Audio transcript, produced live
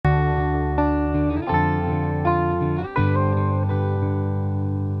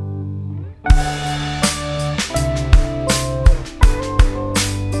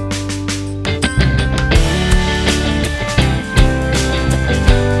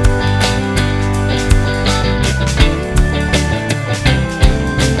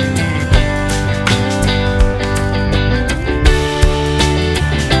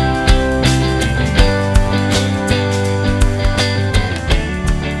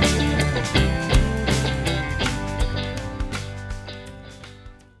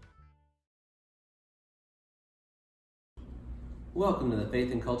Welcome to the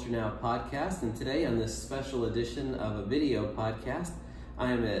Faith and Culture Now podcast, and today on this special edition of a video podcast,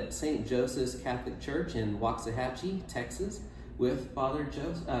 I am at St. Joseph's Catholic Church in Waxahachie, Texas, with Father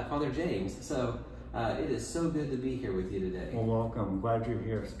James. So it is so good to be here with you today. Well, welcome. Glad you're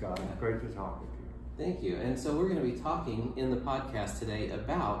here, Scott. Great to talk with you. Thank you. And so we're going to be talking in the podcast today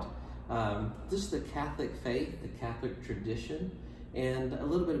about just the Catholic faith, the Catholic tradition, and a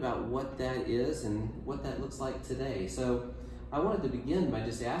little bit about what that is and what that looks like today. So I wanted to begin by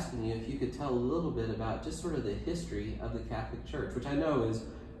just asking you if you could tell a little bit about just sort of the history of the Catholic Church, which I know is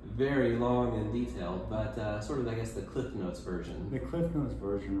very long and detailed, but sort of, I guess, the Cliff Notes version. The Cliff Notes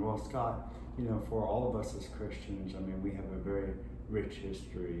version. Well, Scott, for all of us as Christians, we have a very rich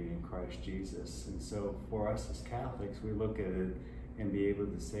history in Christ Jesus. And so for us as Catholics, we look at it and be able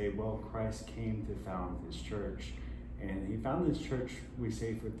to say, well, Christ came to found his church. And he founded his church, we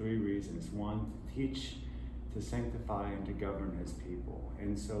say, for three reasons. One, to teach, to sanctify, and to govern his people.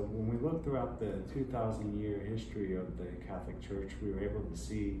 And so when we look throughout the 2,000-year history of the Catholic Church, we were able to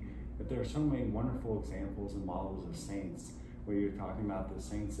see that there are so many wonderful examples and models of saints, where you're talking about the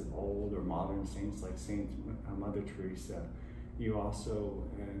saints of old or modern saints like Saint Mother Teresa. You also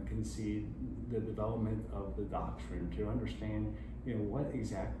can see the development of the doctrine to understand what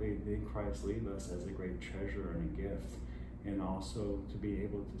exactly did Christ leave us as a great treasure and a gift, and also to be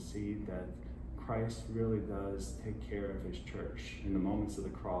able to see that Christ really does take care of his church in the moments of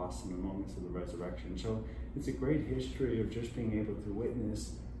the cross and the moments of the resurrection. So it's a great history of just being able to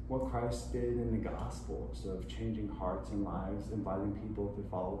witness what Christ did in the Gospels, of changing hearts and lives, inviting people to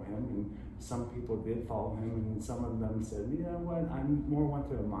follow him. And some people did follow him, and some of them said, you know what, I more want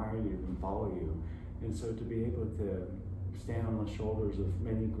to admire you than follow you. And so to be able to stand on the shoulders of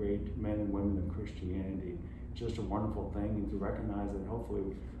many great men and women of Christianity, just a wonderful thing, and to recognize that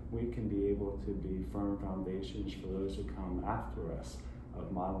hopefully we can be able to be firm foundations for those who come after us of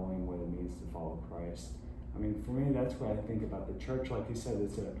modeling what it means to follow Christ. For me, that's what I think about the church. Like you said,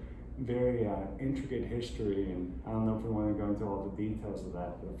 it's a very intricate history, and I don't know if we want to go into all the details of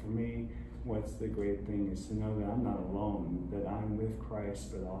that, but for me, what's the great thing is to know that I'm not alone, that I'm with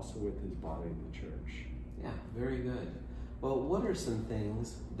Christ, but also with his body, the church. Yeah, very good. Well, what are some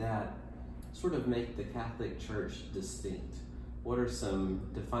things that sort of make the Catholic Church distinct? What are some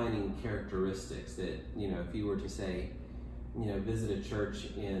defining characteristics that, if you were to say, visit a church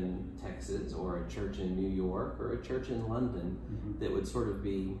in Texas or a church in New York or a church in London, that would sort of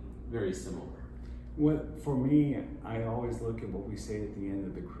be very similar? For me, I always look at what we say at the end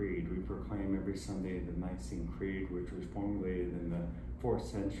of the Creed. We proclaim every Sunday the Nicene Creed, which was formulated in the 4th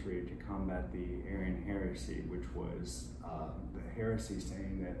century to combat the Arian heresy, which was the heresy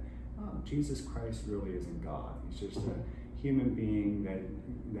saying that Jesus Christ really isn't God. He's just a human being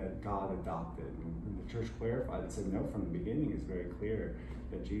that God adopted. And the church clarified and said, no, from the beginning it's very clear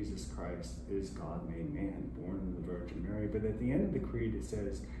that Jesus Christ is God made man, born of the Virgin Mary. But at the end of the Creed it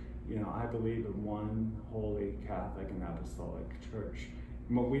says, I believe in one holy Catholic and apostolic church.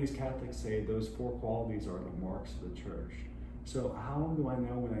 And what we as Catholics say, those 4 qualities are the marks of the church. So how do I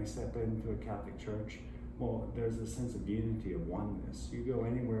know when I step into a Catholic church? Well, there's a sense of unity, of oneness. You go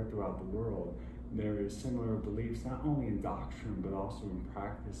anywhere throughout the world, there is similar beliefs, not only in doctrine, but also in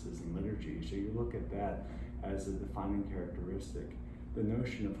practices and liturgy. So you look at that as a defining characteristic. The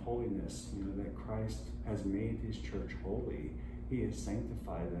notion of holiness, that Christ has made his church holy. He has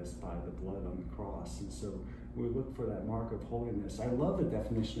sanctified us by the blood on the cross. And so we look for that mark of holiness. I love the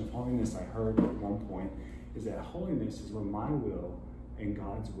definition of holiness I heard at one point, is that holiness is when my will and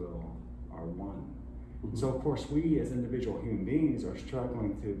God's will are one. So of course we as individual human beings are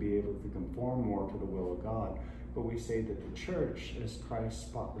struggling to be able to conform more to the will of God, but we say that the church, as Christ's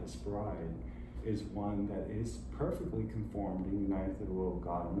spotless bride, is one that is perfectly conformed and united to the will of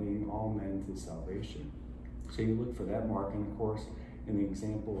God, leading all men to salvation. So you look for that mark, and of course in the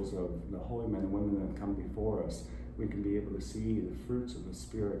examples of the holy men and women that have come before us, we can be able to see the fruits of the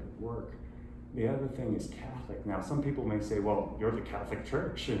Spirit at work. The other thing is Catholic. Now some people may say, well, you're the Catholic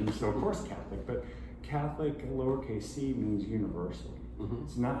Church, and so of course Catholic, but Catholic, lowercase c, means universal.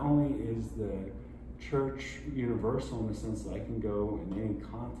 So not only is the church universal in the sense that I can go in any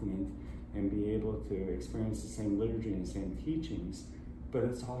continent and be able to experience the same liturgy and the same teachings, but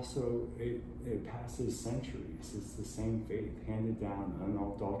it's also, it passes centuries. It's the same faith handed down,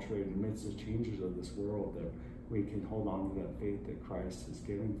 unadulterated amidst the changes of this world, that we can hold on to that faith that Christ has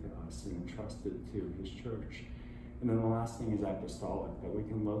given to us and entrusted to his church. And then the last thing is apostolic, that we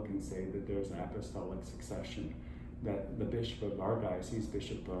can look and say that there's apostolic succession, that the bishop of our diocese,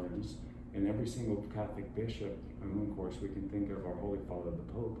 Bishop Burns, and every single Catholic bishop, and of course we can think of our Holy Father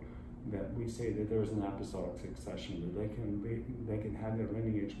the Pope, that we say that there's an apostolic succession, that they can have their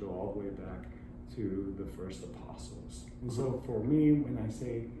lineage go all the way back to the first apostles. And so for me, when I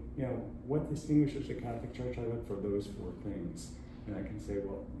say, what distinguishes the Catholic Church, I look for those four things. And I can say,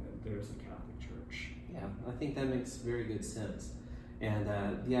 well, there's a Catholic Church. Yeah, I think that makes very good sense. And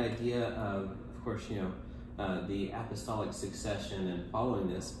the idea of course, the apostolic succession and following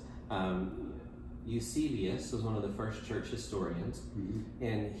this, Eusebius was one of the first church historians,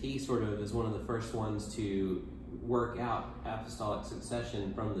 and he sort of is one of the first ones to work out apostolic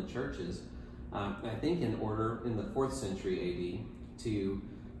succession from the churches, I think in order in the 4th century AD to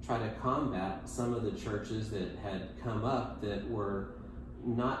try to combat some of the churches that had come up that were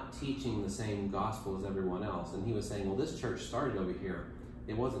not teaching the same gospel as everyone else. And he was saying, well, this church started over here.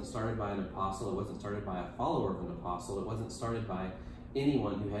 It wasn't started by an apostle. It wasn't started by a follower of an apostle. It wasn't started by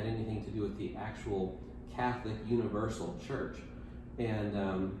anyone who had anything to do with the actual Catholic universal church.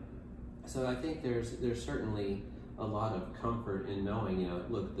 And so I think there's certainly a lot of comfort in knowing,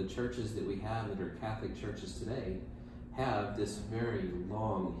 look, the churches that we have that are Catholic churches today have this very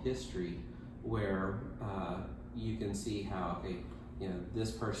long history where you can see how,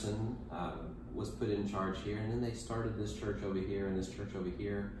 this person was put in charge here, and then they started this church over here and this church over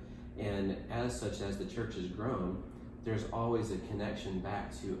here. And as such, as the church has grown, there's always a connection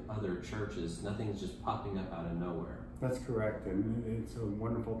back to other churches. Nothing's just popping up out of nowhere. That's correct. And it's a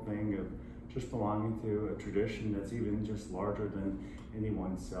wonderful thing of just belonging to a tradition that's even just larger than any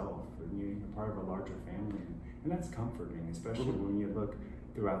oneself. And you're part of a larger family. And that's comforting, especially when you look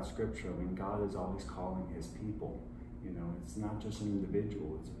throughout Scripture. I mean, God is always calling his people. It's not just an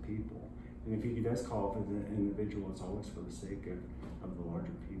individual, it's a people. And if he does call for the individual, it's always for the sake of the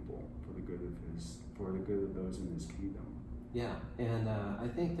larger people, for the good of those in his kingdom. Yeah, and I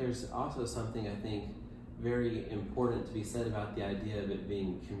think there's also something very important to be said about the idea of it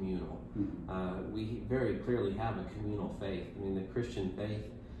being communal. We very clearly have a communal faith. I mean, the Christian faith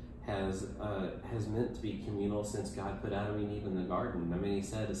has meant to be communal since God put Adam and Eve in the garden. I mean, he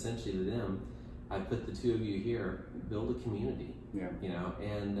said essentially to them, I put the two of you here, build a community. Yeah.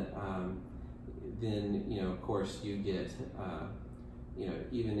 And then, of course, you get,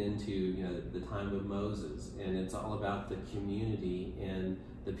 even into, the time of Moses, and it's all about the community and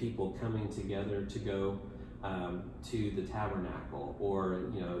the people coming together to go to the tabernacle,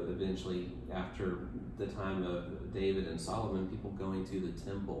 or, eventually after the time of David and Solomon, people going to the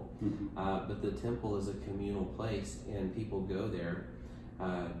temple. But the temple is a communal place, and people go there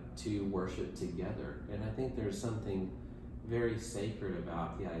to worship together. And I think there's something very sacred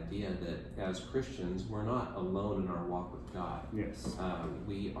about the idea that as Christians, we're not alone in our walk with God. Yes.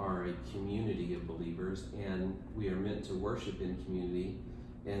 We are a community of believers, and we are meant to worship in community.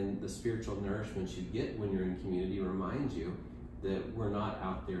 And the spiritual nourishment you get when you're in community reminds you that we're not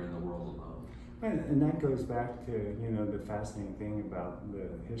out there in the world alone. And that goes back to, the fascinating thing about the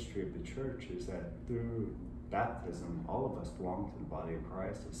history of the church is that through baptism, all of us belong to the body of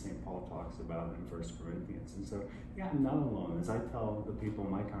Christ, as St. Paul talks about in 1 Corinthians. And so, I'm not alone. As I tell the people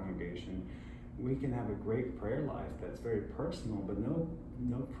in my congregation, we can have a great prayer life that's very personal, but no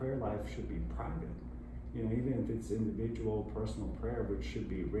prayer life should be private. Even if it's individual, personal prayer, which should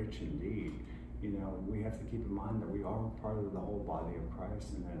be rich indeed, we have to keep in mind that we are part of the whole body of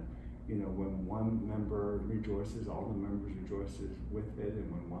Christ, and that, when one member rejoices, all the members rejoices with it, and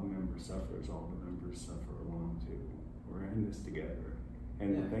when one member suffers, all the members suffer along too. We're in this together.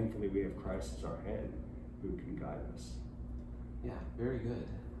 And thankfully we have Christ as our head who can guide us. Yeah, very good.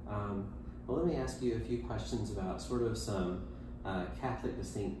 Well, let me ask you a few questions about sort of some Catholic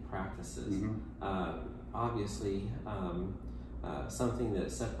distinct practices. Obviously, something that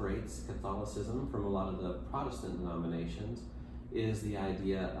separates Catholicism from a lot of the Protestant denominations is the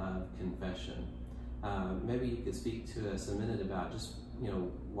idea of confession. Maybe you could speak to us a minute about just,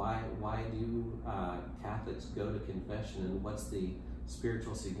 why do Catholics go to confession, and what's the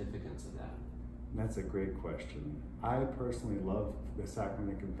spiritual significance of that? That's a great question. I personally love the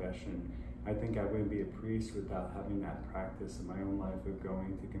sacrament of confession. I think I wouldn't be a priest without having that practice in my own life of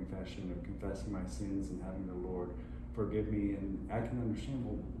going to confession, of confessing my sins and having the Lord forgive me. And I can understand,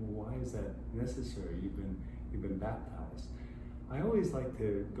 well, why is that necessary? You've been baptized. I always like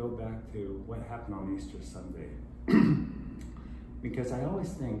to go back to what happened on Easter Sunday, because I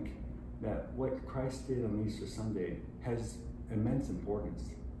always think that what Christ did on Easter Sunday has immense importance.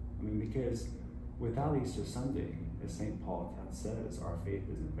 I mean, because without Easter Sunday, as St. Paul says, our faith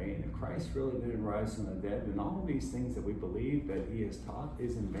is in vain. If Christ really didn't rise from the dead, then all of these things that we believe that he has taught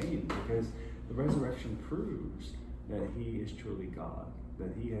is in vain, because the resurrection proves that he is truly God,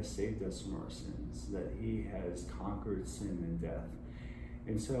 that he has saved us from our sins, that he has conquered sin and death.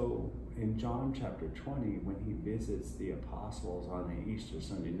 And so in John chapter 20, when he visits the apostles on the Easter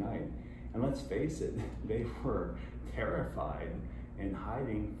Sunday night, and let's face it, they were terrified and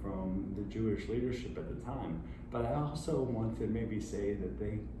hiding from the Jewish leadership at the time. But I also want to maybe say that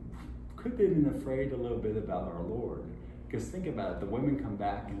they could have been afraid a little bit about our Lord. Because think about it, the women come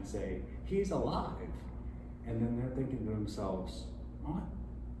back and say, he's alive. And then they're thinking to themselves, what?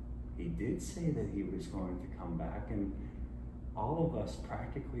 He did say that he was going to come back, and all of us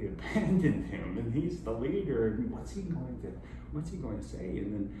practically abandoned him, and he's the leader, and what's he going to say?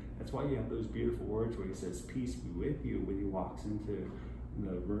 And then that's why you have those beautiful words where he says, peace be with you, when he walks into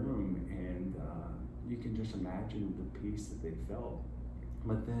the room, and you can just imagine the peace that they felt.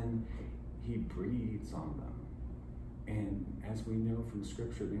 But then he breathes on them. And as we know from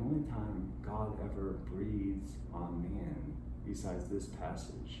Scripture, the only time God ever breathes on man, besides this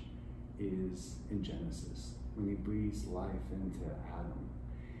passage, is in Genesis, when he breathes life into Adam.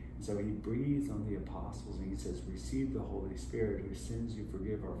 And so he breathes on the apostles, and he says, receive the Holy Spirit, whose sins you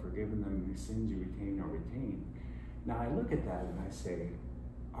forgive are forgiven them, and whose sins you retain are retained. Now I look at that and I say,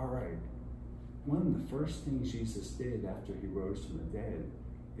 all right, one of the first things Jesus did after he rose from the dead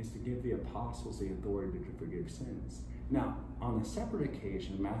is to give the apostles the authority to forgive sins. Now, on a separate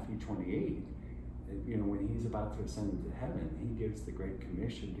occasion, Matthew 28, when he's about to ascend into heaven, he gives the Great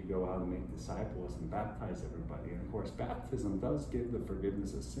Commission to go out and make disciples and baptize everybody. And of course, baptism does give the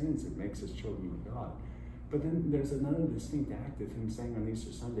forgiveness of sins. It makes us children of God. But then there's another distinct act of him saying on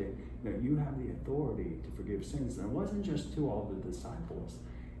Easter Sunday, you have the authority to forgive sins. And it wasn't just to all the disciples.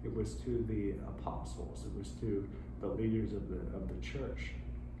 It was to the apostles. It was to the leaders of the church.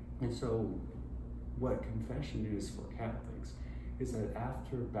 And so what confession is for Catholics is that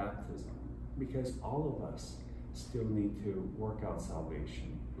after baptism, because all of us still need to work out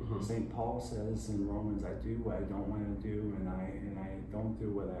salvation. Mm-hmm. St. Paul says in Romans, I do what I don't want to do, and I don't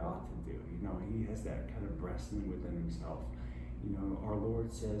do what I ought to do. He has that kind of wrestling within himself. Our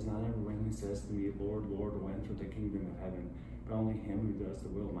Lord says, not everyone who says to me, Lord, Lord, will enter the kingdom of heaven, but only him who does the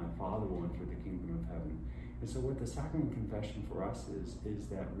will of my Father will enter the kingdom of heaven. And so what the sacrament of confession for us is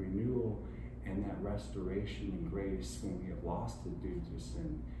that renewal and that restoration and grace when we have lost it due to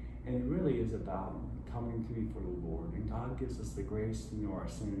sin. And it really is about coming to before the Lord. And God gives us the grace to know our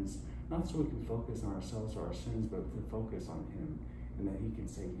sins, not so we can focus on ourselves or our sins, but to focus on him. And that he can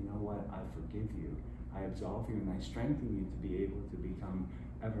say, you know what, I forgive you, I absolve you, and I strengthen you to be able to become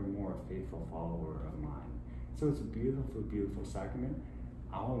ever more a faithful follower of mine. So it's a beautiful, beautiful sacrament.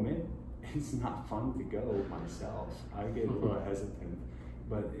 I'll admit, it's not fun to go myself. I get a little hesitant,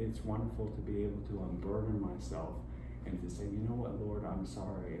 but it's wonderful to be able to unburden myself and to say, you know what, Lord, I'm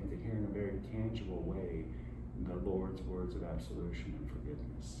sorry, and to hear in a very tangible way the Lord's words of absolution and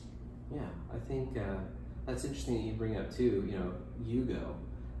forgiveness. Yeah, I think that's interesting that you bring up too, you go.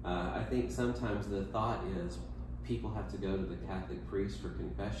 I think sometimes the thought is people have to go to the Catholic priest for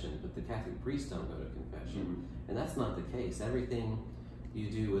confession, but the Catholic priests don't go to confession. Mm-hmm. And that's not the case. Everything you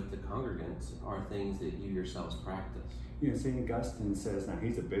do with the congregants are things that you yourselves practice. St. Augustine says, now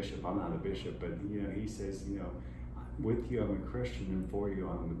he's a bishop, I'm not a bishop, but he says, with you I'm a Christian, and for you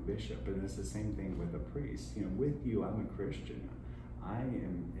I'm a bishop. And it's the same thing with a priest. With you I'm a Christian. I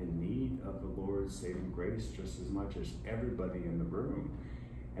am in need of the Lord's saving grace just as much as everybody in the room.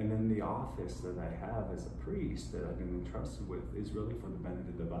 And then the office that I have as a priest that I've been entrusted with is really for the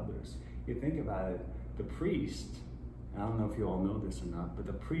benefit of others. You think about it, the priest, I don't know if you all know this or not, but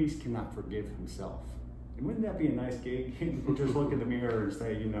the priest cannot forgive himself. And wouldn't that be a nice gig? Just look in the mirror and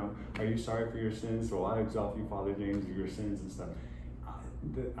say, are you sorry for your sins? Well, I absolve you, Father James, of your sins and stuff.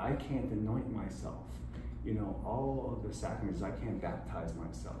 I can't anoint myself. All of the sacraments, I can't baptize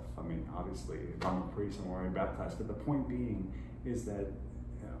myself. I mean, obviously, if I'm a priest, I'm already baptized. But the point being is that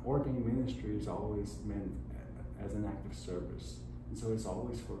ordained ministry is always meant as an act of service. And so it's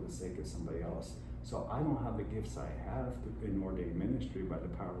always for the sake of somebody else. So I don't have the gifts I have in ordained ministry by the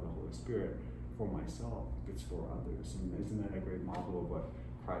power of the Holy Spirit for myself. It's for others. And isn't that a great model of what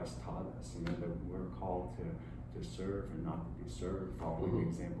Christ taught us? That we're called to serve and not to be served, following the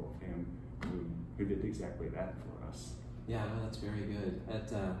example of him who did exactly that for us. Yeah, that's very good.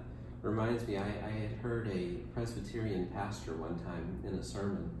 That reminds me, I had heard a Presbyterian pastor one time in a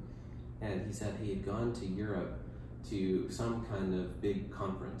sermon, and he said he had gone to Europe to some kind of big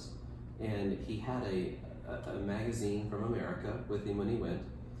conference, and he had a magazine from America with him when he went,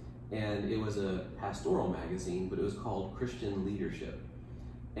 and it was a pastoral magazine, but it was called Christian Leadership.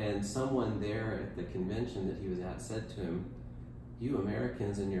 And someone there at the convention that he was at said to him, you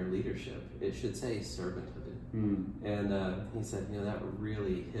Americans in your leadership, it should say servanthood. And he said, that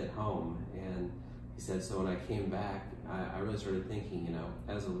really hit home. And he he said, so when I came back, I really started thinking, you know,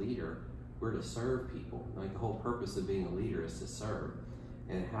 as a leader, we're to serve people. Like the whole purpose of being a leader is to serve.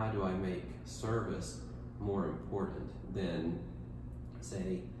 And how do I make service more important than,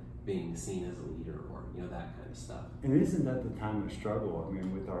 say, being seen as a leader or, you know, that kind of stuff? And isn't that the time of struggle? I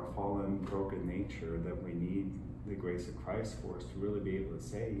mean, with our fallen, broken nature, that we need the grace of Christ for us to really be able to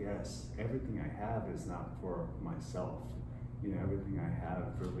say, yes, everything I have is not for myself. You know, everything I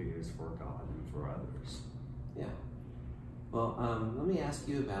have really is for God and for others. Yeah. Well, let me ask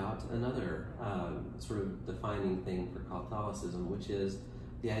you about another sort of defining thing for Catholicism, which is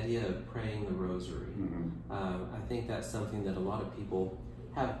the idea of praying the rosary. Mm-hmm. I think that's something that a lot of people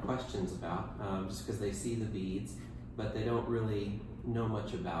have questions about, just because they see the beads, but they don't really know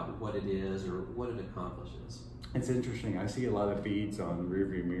much about what it is or what it accomplishes. It's interesting. I see a lot of beads on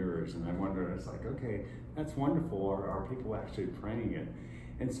rearview mirrors, and I wonder, it's like, okay, that's wonderful. Are people actually praying it?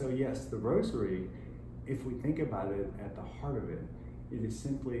 And so, yes, the rosary, if we think about it at the heart of it, it is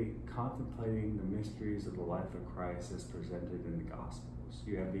simply contemplating the mysteries of the life of Christ as presented in the Gospels.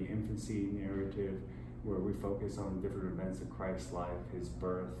 You have the infancy narrative where we focus on different events of Christ's life, his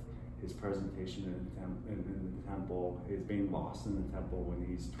birth, his presentation in the temple, his being lost in the temple when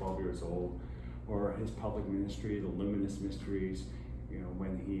he's 12 years old, or his public ministry, the luminous mysteries, you know,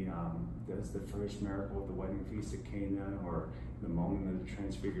 when he does the first miracle at the wedding feast at Cana, or the moment of the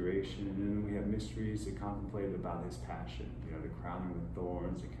transfiguration. And then we have mysteries to contemplate about his passion, you know, the crowning with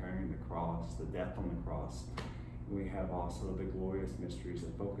thorns, the carrying the cross, the death on the cross. We have also the glorious mysteries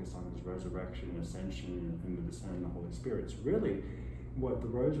that focus on his resurrection, ascension, and the descent of the Holy Spirit. So really, what the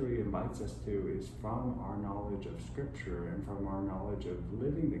Rosary invites us to is from our knowledge of Scripture and from our knowledge of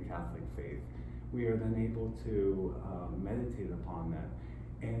living the Catholic faith, we are then able to meditate upon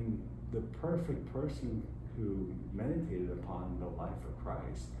that. And the perfect person who meditated upon the life of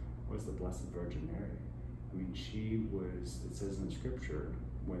Christ was the Blessed Virgin Mary. I mean, she was, it says in Scripture,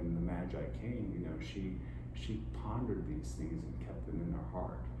 when the Magi came, you know, she pondered these things and kept them in her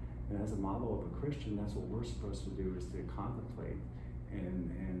heart. And as a model of a Christian, that's what we're supposed to do, is to contemplate and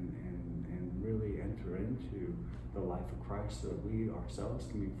really enter into the life of Christ so that we ourselves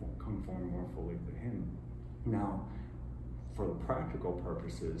can conform more fully to him. Now, for the practical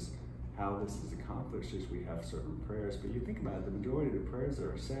purposes, how this is accomplished is we have certain prayers, but you think about it, the majority of the prayers that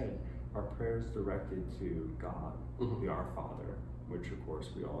are said are prayers directed to God, the Our Father, which of course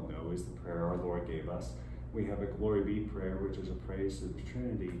we all know is the prayer our Lord gave us. We have a Glory Be prayer, which is a praise to the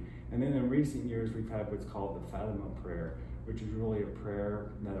Trinity. And then in recent years, we've had what's called the Fatima prayer, which is really a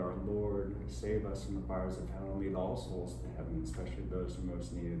prayer that our Lord save us from the fires of hell and lead all souls to heaven, especially those who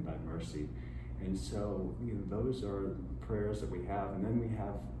most needed thy mercy. And so, you know, those are prayers that we have. And then we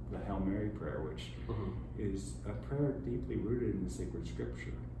have the Hail Mary prayer, which is a prayer deeply rooted in the sacred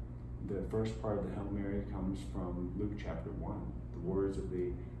Scripture. The first part of the Hail Mary comes from Luke chapter 1, the words of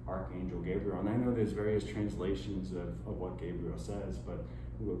the Archangel Gabriel. And I know there's various translations of what Gabriel says, but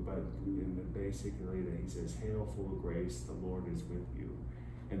basically that he says, "Hail, full of grace, the Lord is with you."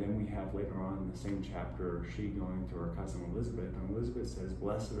 And then we have later on in the same chapter, she going to her cousin Elizabeth, and Elizabeth says,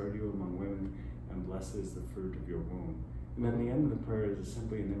 "Blessed are you among women, and blessed is the fruit of your womb." And then the end of the prayer is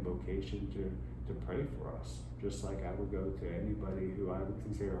simply an invocation to pray for us, just like I would go to anybody who I would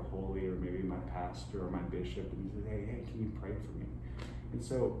consider holy, or maybe my pastor or my bishop, and say, hey, can you pray for me? And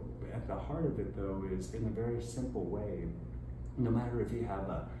so at the heart of it, though, is in a very simple way, no matter if you have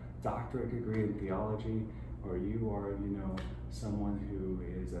a doctorate degree in theology, or you are, you know, someone who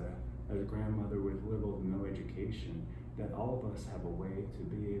is a grandmother with little to no education, that all of us have a way to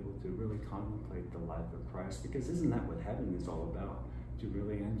be able to really contemplate the life of Christ, because isn't that what heaven is all about? To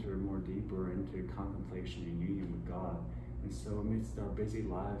really enter more deeper into contemplation and union with God. And so amidst our busy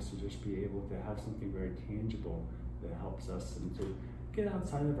lives, to just be able to have something very tangible that helps us, and to get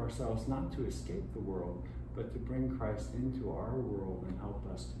outside of ourselves, not to escape the world, but to bring Christ into our world and help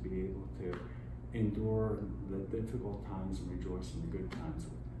us to be able to endure the difficult times and rejoice in the good times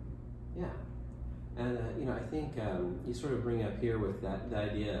with him. Yeah. And, you know, I think you sort of bring up here with the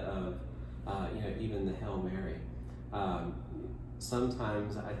idea of, you know, even the Hail Mary.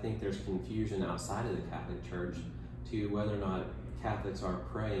 Sometimes I think there's confusion outside of the Catholic Church to whether or not Catholics are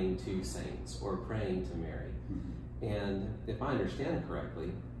praying to saints or praying to Mary. And if I understand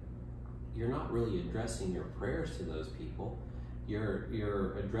correctly, you're not really addressing your prayers to those people.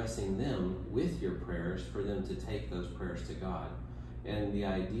 You're addressing them with your prayers for them to take those prayers to God. And the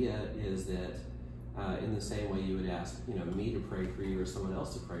idea is that in the same way you would ask, you know, me to pray for you or someone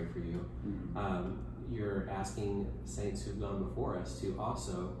else to pray for you, you're asking saints who've gone before us to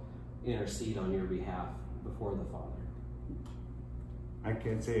also intercede on your behalf before the Father. I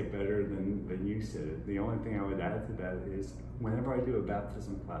can't say it better than you said it. The only thing I would add to that is whenever I do a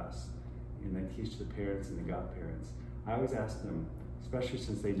baptism class and I teach the parents and the godparents, I always ask them, especially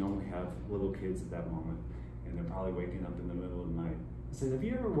since they normally have little kids at that moment and they're probably waking up in the middle of the night. I said, have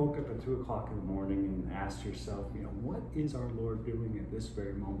you ever woke up at 2 o'clock in the morning and asked yourself, what is our Lord doing at this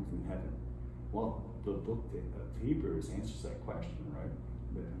very moment in heaven? Well, the book of Hebrews answers that question, right?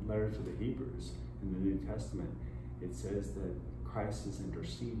 The letter to the Hebrews in the New Testament, it says that Christ is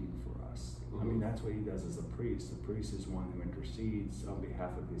interceding for us. I mean, that's what he does as a priest. The priest is one who intercedes on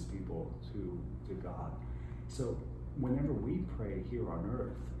behalf of his people to God. So whenever we pray here on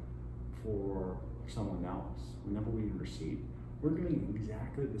earth for someone else, whenever we intercede, we're doing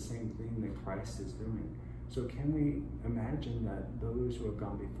exactly the same thing that Christ is doing. So can we imagine that those who have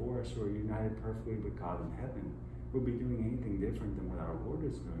gone before us, who are united perfectly with God in heaven, will be doing anything different than what our Lord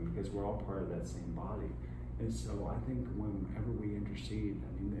is doing, because we're all part of that same body. And so I think whenever we intercede, I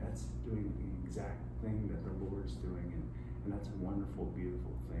mean, that's doing the exact thing that the Lord's doing, and that's a wonderful,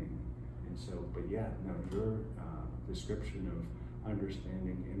 beautiful thing. And so, but yeah, no, your description of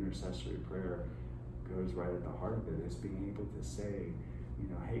understanding intercessory prayer goes right at the heart of it, is being able to say,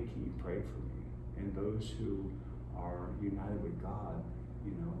 hey, can you pray for me? And those who are united with God,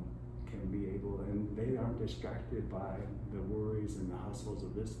 can be able, and they aren't distracted by the worries and the hustles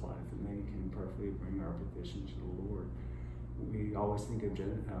of this life, and they can perfectly bring our petition to the Lord. We always think of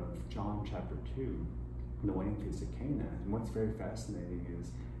John chapter 2, the wedding feast at Cana, and what's very fascinating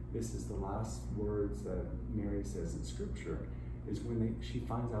is this is the last words that Mary says in Scripture, is when she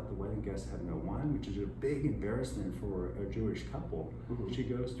finds out the wedding guests have no wine, which is a big embarrassment for a Jewish couple. She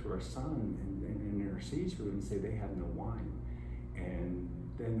goes to her son and intercedes for them and say they have no wine. And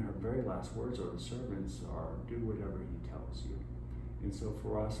then her very last words of the servants are, do whatever he tells you. And so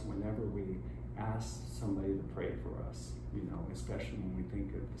for us, whenever we ask somebody to pray for us, especially when we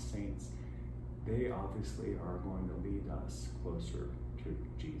think of the saints, they obviously are going to lead us closer to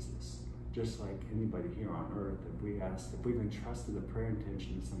Jesus. Just like anybody here on earth, if we've entrusted a prayer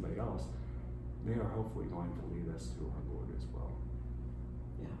intention to somebody else, they are hopefully going to lead us to our Lord as well.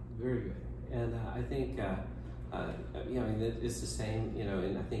 Yeah, very good. And I think, it's the same,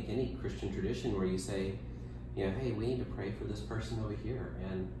 in I think any Christian tradition where you say, hey, we need to pray for this person over here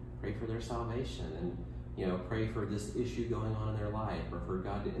and pray for their salvation and, pray for this issue going on in their life, or for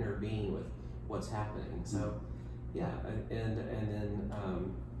God to intervene with what's happening. So, yeah, and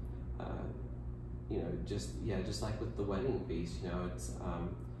then, just like with the wedding feast, it's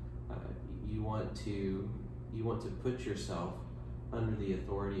you want to put yourself under the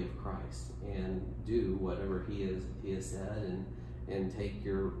authority of Christ and do whatever He has said, and take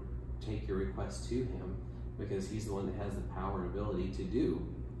your request to Him, because He's the one that has the power and ability to do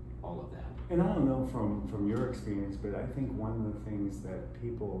all of that. And I don't know from your experience, but I think one of the things that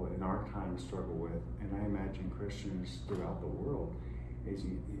people in our time struggle with, and I imagine Christians throughout the world, is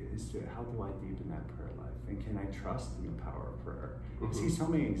how do I deepen that prayer life? And can I trust in the power of prayer? I see so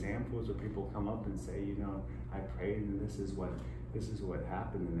many examples where people come up and say, I prayed and this is what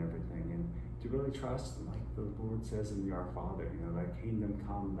happened and everything. And to really trust, like the Lord says in Our Father, thy kingdom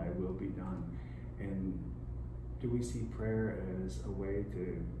come, thy will be done. And do we see prayer as a way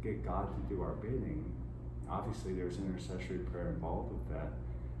to get God to do our bidding? Obviously there's intercessory prayer involved with that.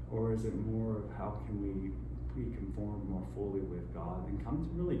 Or is it more of how can we be conformed more fully with God and come to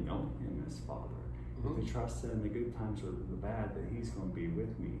really know Him as Father? To trust that in the good times or the bad, that He's going to be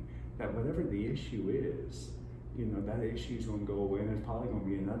with me. That whatever the issue is, that issue is going to go away, and there's probably going to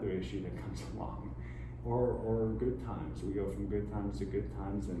be another issue that comes along. Or good times. We go from good times to good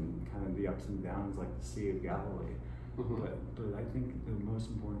times, and kind of the ups and downs like the Sea of Galilee. But I think the most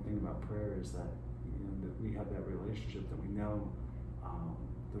important thing about prayer is that that we have that relationship, that we know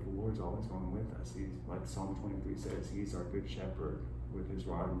that the Lord's always going with us. He's, like Psalm 23 says, He's our good shepherd with His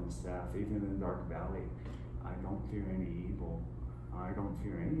rod and His staff. Even in the dark valley, I don't fear any evil. I don't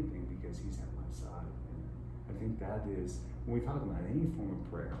fear anything because He's at my side. And I think that is, when we talk about any form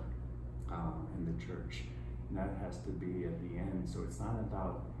of prayer in the church, that has to be at the end. So it's not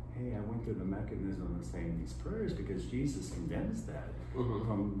about, hey, I went through the mechanism of saying these prayers, because Jesus condemns that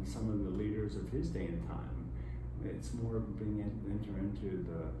from some of the leaders of His day and time. It's more of being enter into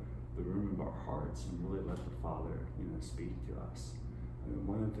the room of our hearts and really let the Father, speak to us. And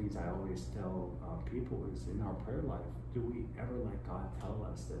one of the things I always tell people is, in our prayer life, do we ever let God tell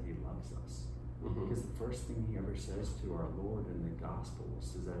us that He loves us? Because the first thing He ever says to our Lord in the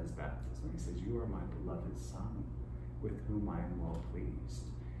Gospels is at His baptism. He says, you are my beloved Son, with whom I am well pleased.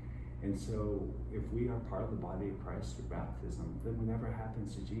 And so if we are part of the body of Christ through baptism, then whatever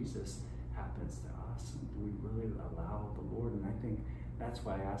happens to Jesus happens to us. And do we really allow the Lord? And I think that's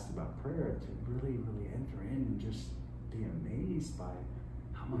why I asked about prayer, to really, really enter in and just be amazed by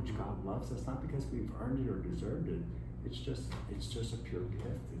how much God loves us, not because we've earned it or deserved it. It's just a pure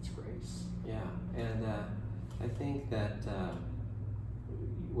gift. It's grace. Yeah, and I think that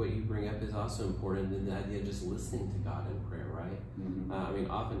what you bring up is also important in the idea of just listening to God in prayer, right? Mm-hmm. I mean,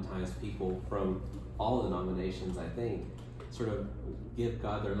 oftentimes people from all denominations, I think, sort of give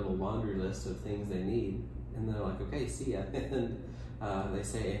God their little laundry list of things they need, and they're like, okay, see ya, and they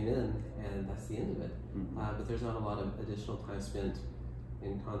say amen, and that's the end of it. Mm-hmm. But there's not a lot of additional time spent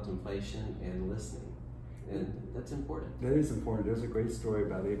in contemplation and listening, and that's important. That is important. There's a great story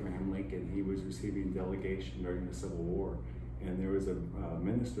about Abraham Lincoln. He was receiving delegation during the Civil War, and there was a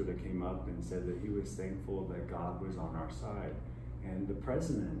minister that came up and said that he was thankful that God was on our side. And the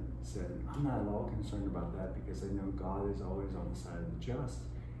president said, I'm not at all concerned about that because I know God is always on the side of the just.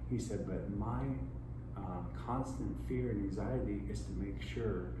 He said, but my constant fear and anxiety is to make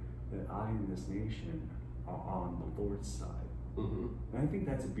sure that I and this nation are on the Lord's side. Mm-hmm. And I think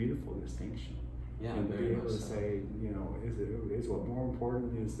that's a beautiful distinction. Yeah, and to be able to so. say, is what more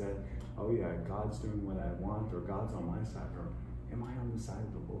important is that, oh yeah, God's doing what I want, or God's on my side, or am I on the side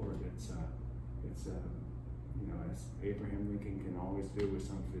of the Lord? It's as Abraham Lincoln can always do with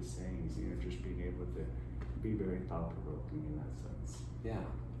some of his sayings, just being able to be very thought-provoking in that sense. Yeah.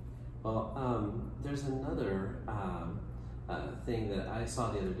 Well, there's another thing that I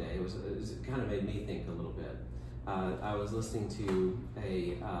saw the other day. It kind of made me think a little bit. I was listening to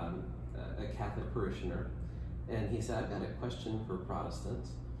a Catholic parishioner, and he said, I've got a question for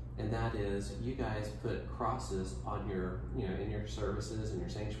Protestants, and that is, you guys put crosses on your, in your services and your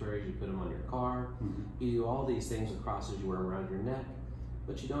sanctuaries, you put them on your car, Mm-hmm. you do all these things with crosses you wear around your neck,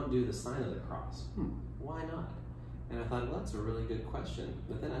 but you don't do the sign of the cross. Why not? And I thought, well, that's a really good question.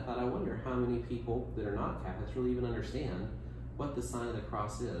 But then I thought, I wonder how many people that are not Catholics really even understand what the sign of the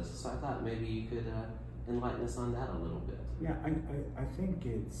cross is. So I thought maybe you could enlighten us on that a little bit. Yeah, I think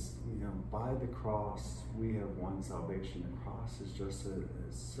it's, by the cross, we have won salvation. The cross is just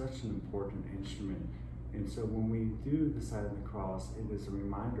such an important instrument. And so when we do the sign of the cross, it is a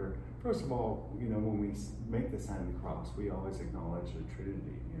reminder, first of all, when we make the sign of the cross, we always acknowledge the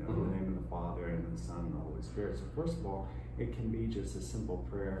Trinity, Mm-hmm. the name of the Father and the Son and the Holy Spirit. So first of all, it can be just a simple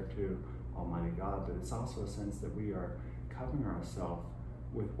prayer to Almighty God, but it's also a sense that we are covering ourselves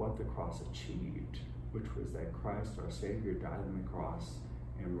with what the cross achieved, which was that Christ, our Savior, died on the cross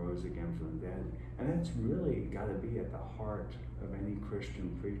and rose again from the dead. And that's really got to be at the heart of any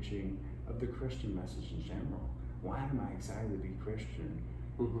Christian preaching, of the Christian message in general. Why am I excited to be Christian?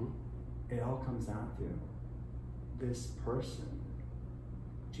 Mm-hmm. It all comes down to this person,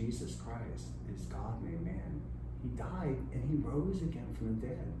 Jesus Christ, is God made man. He died and he rose again from the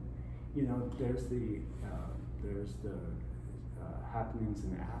dead. There's the happenings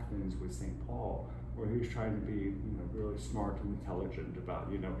in Athens with St. Paul, where he was trying to be, really smart and intelligent about,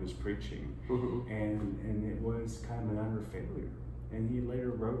 his preaching. Mm-hmm. And it was kind of an utter failure. And he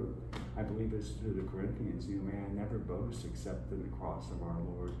later wrote, I believe it's to the Corinthians, may I never boast except in the cross of our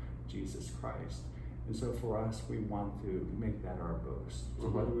Lord Jesus Christ. And so for us, we want to make that our boast. So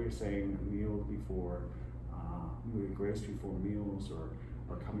Mm-hmm. whether we're saying a meal before, grace before meals, or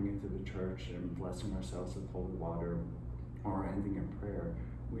coming into the church and blessing ourselves with holy water, or ending in prayer,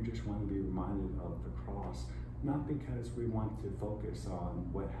 we just want to be reminded of the cross, not because we want to focus on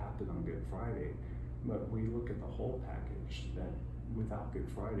what happened on Good Friday, but we look at the whole package, that without Good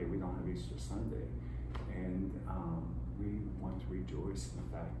Friday, we don't have Easter Sunday. And we want to rejoice in the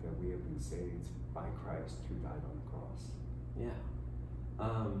fact that we have been saved by Christ who died on the cross. Yeah.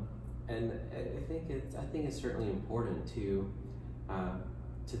 And I think it's certainly important to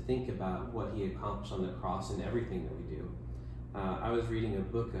think about what he accomplished on the cross in everything that we do. I was reading a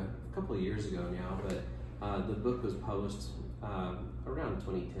book a couple of years ago now, but the book was published around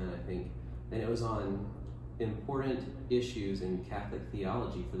 2010, I think, and it was on important issues in Catholic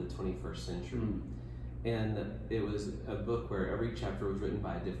theology for the 21st century. Mm-hmm. And it was a book where every chapter was written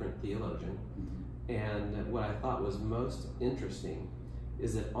by a different theologian. Mm-hmm. And what I thought was most interesting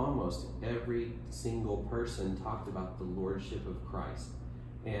is that almost every single person talked about the lordship of Christ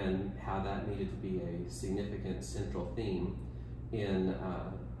and how that needed to be a significant central theme in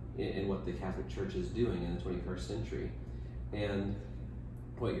what the Catholic Church is doing in the 21st century. And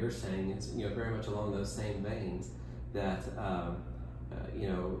what you're saying is, very much along those same veins, that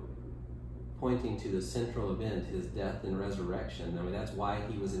pointing to the central event, his death and resurrection. I mean, that's why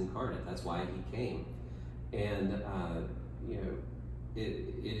he was incarnate. That's why he came. And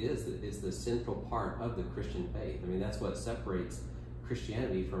it's the central part of the Christian faith. I mean, that's what separates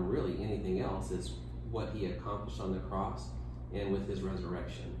Christianity from really anything else, is what he accomplished on the cross and with his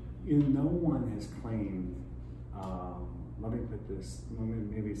resurrection. No one has claimed, let me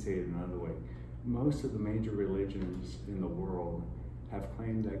maybe say it another way. Most of the major religions in the world have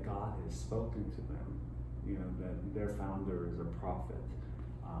claimed that God has spoken to them, that their founder is a prophet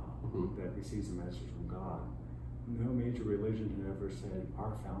that receives a message from God. No major religion has ever said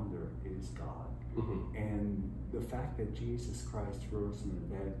our founder is God. And the fact that Jesus Christ rose from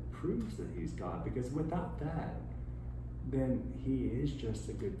the dead proves that he's God, because without that, then he is just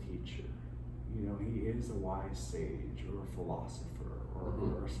a good teacher. He is a wise sage or a philosopher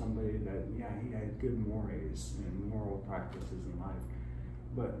or somebody that, he had good mores and moral practices in life.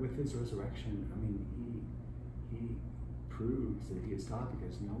 But with his resurrection, he proves that he is God,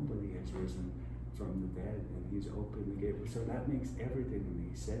 because nobody has risen from the dead, and he's opened the gateway. So that makes everything that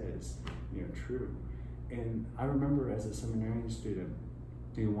he says, true. And I remember as a seminarian student,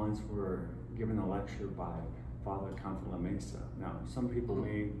 we once were given a lecture by Father Cantalamessa. Now, some people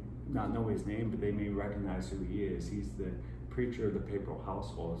may not know his name, but they may recognize who he is. He's the preacher of the papal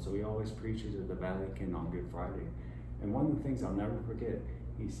household, so he always preaches at the Vatican on Good Friday. And one of the things I'll never forget,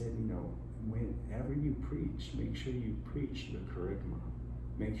 he said, whenever you preach, make sure you preach the kerygma.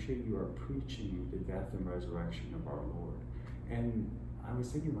 Make sure you are preaching the death and resurrection of our Lord. And I was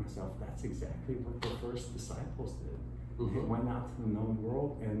thinking to myself, that's exactly what the first disciples did. They went out to the known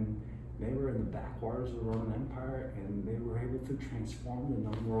world, and they were in the backwaters of the Roman Empire, and they were able to transform the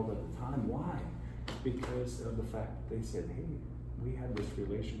known world at the time. Why? Because of the fact that they said, hey, we have this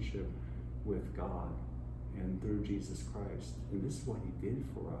relationship with God and through Jesus Christ, and this is what he did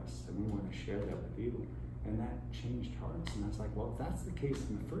for us, and we want to share that with you. And that changed hearts. And I was like, well, if that's the case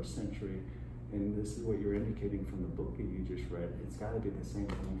in the first century, and this is what you're indicating from the book that you just read, it's got to be the same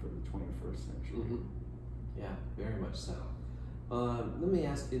thing for the 21st century. Yeah, very much so. Let me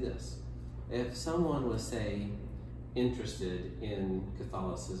ask you this. If someone was, say, interested in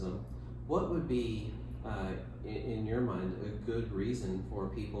Catholicism, what would be, in your mind, a good reason for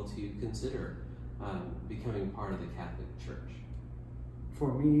people to consider becoming part of the Catholic Church?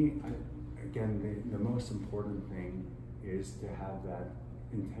 For me, again, the most important thing is to have that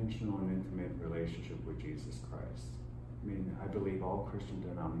intentional and intimate relationship with Jesus Christ. I believe all Christian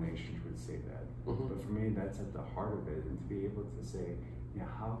denominations would say that. But for me, that's at the heart of it, and to be able to say,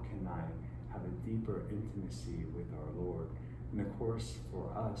 how can I have a deeper intimacy with our Lord? And of course,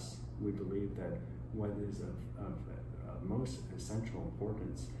 for us, we believe that what is of most essential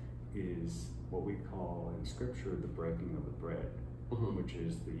importance is what we call in Scripture the breaking of the bread, which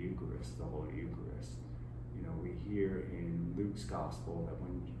is the Eucharist, the Holy Eucharist. We hear in Luke's Gospel that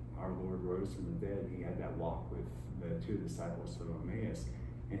when our Lord rose from the dead, he had that walk with the two disciples of Emmaus,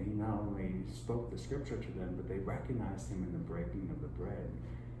 and he not only spoke the Scripture to them, but they recognized him in the breaking of the bread.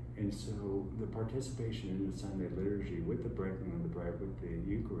 And so the participation in the Sunday liturgy with the breaking of the bread, with the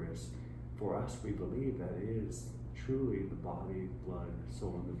Eucharist, for us, we believe that it is truly the body, blood,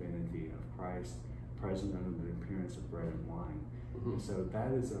 soul, and divinity of Christ present under the appearance of bread and wine. And so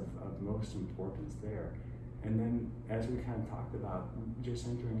that is of most importance there. And then, as we kind of talked about, just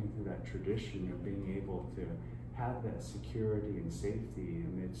entering into that tradition of being able to have that security and safety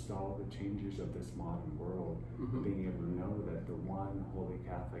amidst all the changes of this modern world, being able to know that the one Holy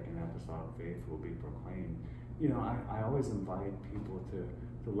Catholic and Apostolic faith will be proclaimed. I always invite people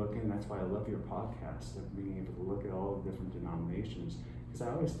to look in. That's why I love your podcast, of being able to look at all the different denominations. Because I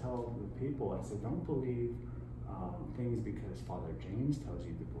always tell the people, I say, don't believe things because Father James tells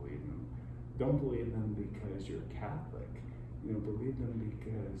you to believe them. Don't believe them because you're Catholic. Believe them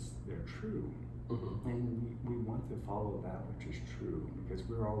because they're true. And we want to follow that which is true, because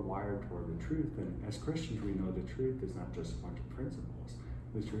we're all wired toward the truth. And as Christians, we know the truth is not just a bunch of principles.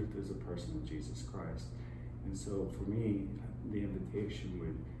 The truth is a person of Jesus Christ. And so for me, the invitation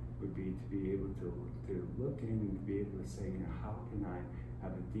would be to be able to look in and to be able to say, how can I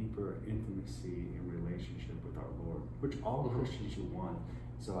have a deeper intimacy and relationship with our Lord, which all Christians should want.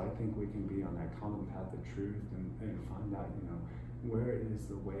 So I think we can be on that common path of truth and find out, where is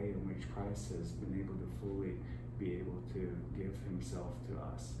the way in which Christ has been able to fully be able to give himself to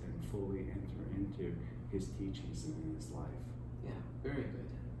us and fully enter into his teachings and in his life. Yeah, very good.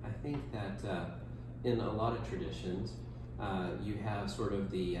 I think that in a lot of traditions, you have sort of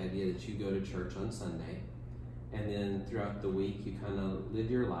the idea that you go to church on Sunday, and then throughout the week you kind of live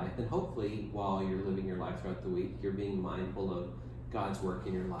your life, and hopefully while you're living your life throughout the week, you're being mindful of God's work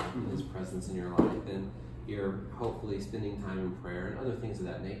in your life and his presence in your life, and you're hopefully spending time in prayer and other things of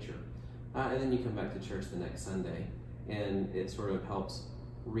that nature. And then you come back to church the next Sunday, and it sort of helps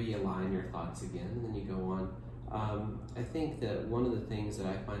realign your thoughts again, and then you go on. I think that one of the things that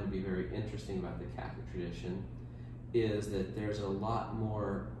I find to be very interesting about the Catholic tradition is that there's a lot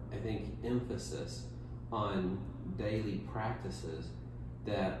more, I think, emphasis on daily practices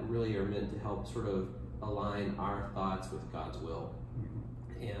that really are meant to help sort of align our thoughts with God's will.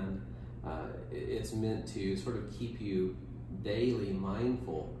 And it's meant to sort of keep you daily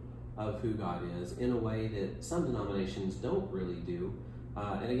mindful of who God is in a way that some denominations don't really do.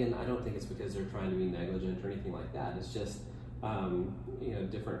 And again, I don't think it's because they're trying to be negligent or anything like that. It's just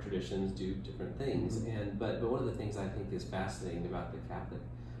different traditions do different things. But one of the things I think is fascinating about the Catholic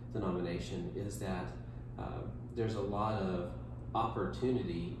denomination is that there's a lot of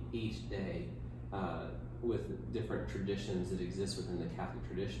opportunity each day with different traditions that exist within the Catholic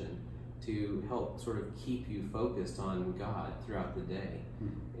tradition to help sort of keep you focused on God throughout the day.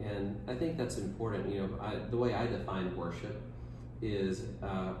 And I think that's important. The way I define worship is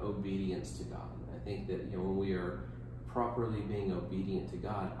obedience to God. I think that when we are properly being obedient to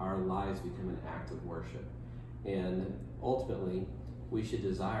God, our lives become an act of worship. And ultimately, we should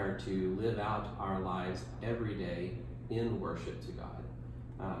desire to live out our lives every day in worship to God.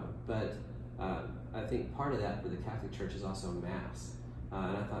 But I think part of that for the Catholic Church is also Mass.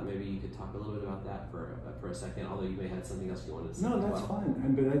 And I thought maybe you could talk a little bit about that for a second, although you may have something else you wanted to say. No, that's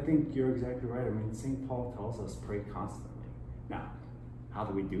fine. But I think you're exactly right. I mean, St. Paul tells us pray constantly. Now, how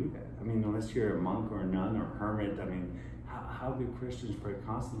do we do that? I mean, unless you're a monk or a nun or a hermit, I mean, how do Christians pray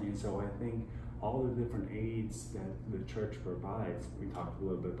constantly? And so I think all the different aids that the church provides, we talked a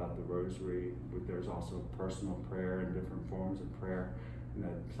little bit about the rosary, but there's also personal prayer and different forms of prayer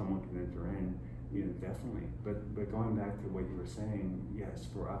that someone can enter in. Definitely. But going back to what you were saying, yes,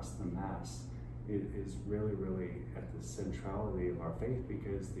 for us, the Mass is really, really at the centrality of our faith,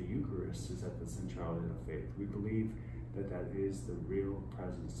 because the Eucharist is at the centrality of faith. We believe that is the real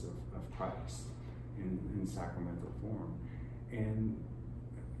presence of Christ in sacramental form. And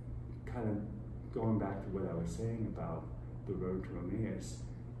kind of going back to what I was saying about the road to Emmaus,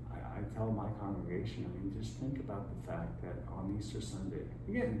 I tell my congregation, just think about the fact that on Easter Sunday,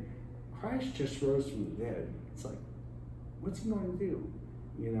 again, Christ just rose from the dead. It's like, what's he going to do?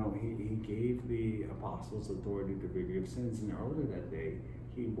 He gave the apostles authority to forgive sins, and earlier that day,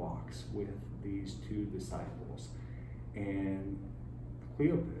 he walks with these two disciples. And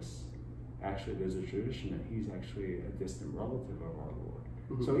Cleopas, actually, there's a tradition that he's actually a distant relative of our Lord.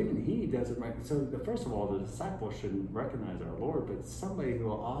 Mm-hmm. So even he doesn't recognize. So first of all, the disciples shouldn't recognize our Lord, but somebody who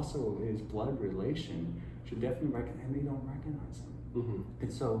also is blood relation should definitely recognize, and they don't recognize him. Mm-hmm.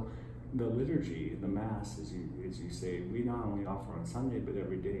 And so the liturgy, the Mass, as you say, we not only offer on Sunday, but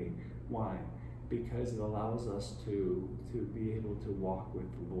every day. Why? Because it allows us to be able to walk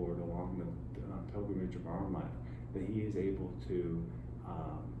with the Lord along the pilgrimage of our life, that he is able to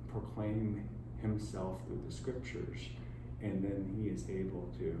proclaim himself through the scriptures, and then he is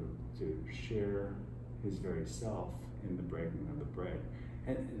able to share his very self in the breaking of the bread.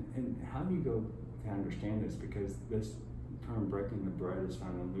 And how do you go to understand this? Because this term breaking the bread is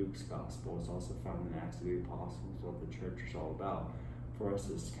found in Luke's gospel. It's also found in Acts of the Apostles, what the church is all about. For us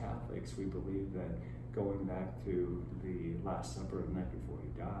as Catholics, we believe that going back to the Last Supper the night before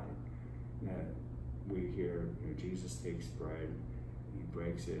he died, that we hear Jesus takes bread, he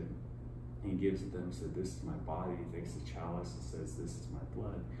breaks it, he gives it to them, said, "This is my body." He takes the chalice and says, "This is my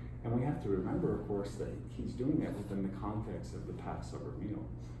blood." And we have to remember, of course, that he's doing that within the context of the Passover meal.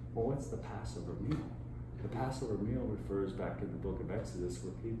 Well, what's the Passover meal? The Passover meal refers back to the book of Exodus,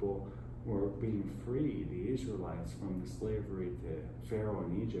 where people were being freed, the Israelites, from the slavery to Pharaoh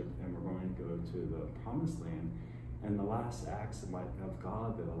in Egypt, and were going to go to the Promised Land. And the last acts of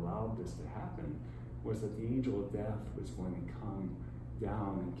God that allowed this to happen was that the angel of death was going to come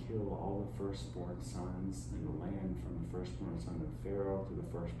down and kill all the firstborn sons in the land, from the firstborn son of Pharaoh to the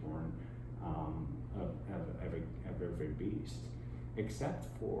firstborn of every beast, except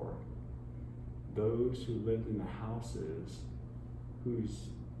for those who lived in the houses whose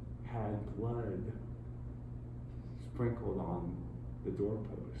had blood sprinkled on the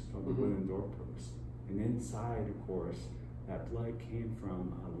doorpost, on the wooden doorpost. And inside, of course, that blood came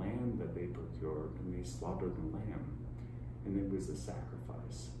from a lamb that they procured, and they slaughtered the lamb. And it was a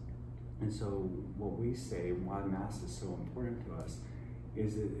sacrifice. And so what we say, why Mass is so important to us,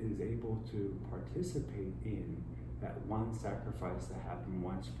 is it is able to participate in that one sacrifice that happened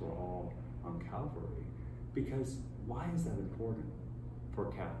once for all on Calvary. Because why is that important for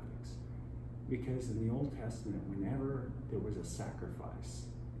Catholics? Because in the Old Testament, whenever there was a sacrifice,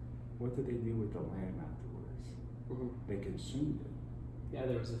 what did they do with the lamb afterwards? Mm-hmm. They consumed it. Yeah,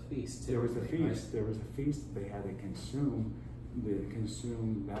 there was a feast. There was a feast. Right? There was a feast. They had to consume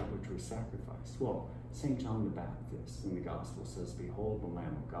that which was sacrificed. Well, St. John the Baptist in the Gospel says, "Behold the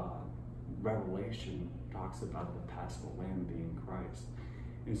Lamb of God." Revelation talks about the Paschal Lamb being Christ.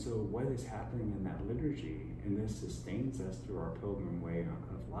 And so what is happening in that liturgy, and this sustains us through our pilgrim way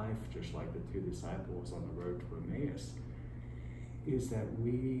of life, just like the two disciples on the road to Emmaus, is that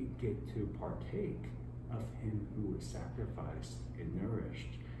we get to partake of him who was sacrificed and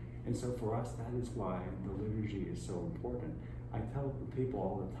nourished. And so for us, that is why the liturgy is so important. I tell people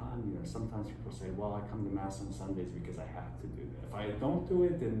all the time, sometimes people say, well, I come to Mass on Sundays because I have to do that. If I don't do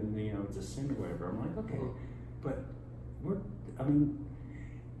it, then, it's a sin or whatever. I'm like, okay, but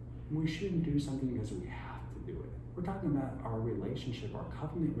we shouldn't do something because we have to do it. We're talking about our relationship, our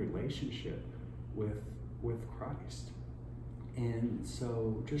covenant relationship with Christ. And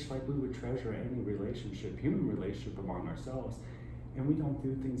so just like we would treasure any relationship, human relationship among ourselves, and we don't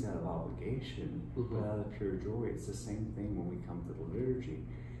do things out of obligation, but out of pure joy. It's the same thing when we come to the liturgy.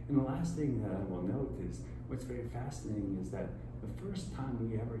 And the last thing that I will note is, what's very fascinating is that the first time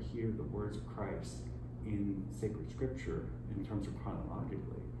we ever hear the words of Christ in sacred scripture, in terms of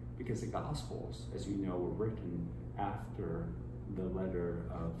chronologically, because the Gospels, as you know, were written after the letter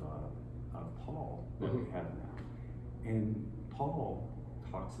of Paul that we have now. And Paul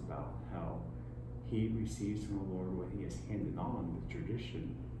talks about how he receives from the Lord what he has handed on, the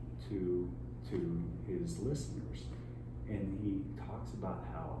tradition, to his listeners. And he talks about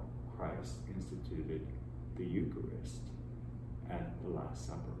how Christ instituted the Eucharist at the Last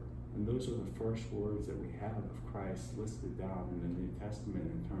Supper. And those are the first words that we have of Christ listed down in the New Testament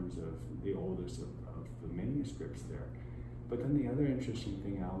in terms of the oldest of the manuscripts there. But then the other interesting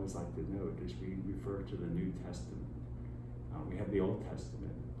thing I always like to note is we refer to the New Testament. We have the Old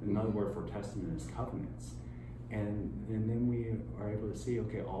Testament. Another word for testament is covenants. And then we are able to see,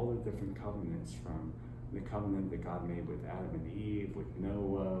 okay, all the different covenants, from the covenant that God made with Adam and Eve, with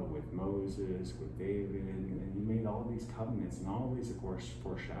Noah, with Moses, with David, and he made all these covenants, and all of these, of course,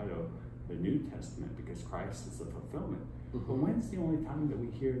 foreshadow the New Testament, because Christ is the fulfillment. But when's the only time that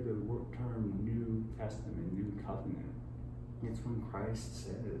we hear the term New Testament, New Covenant? It's when Christ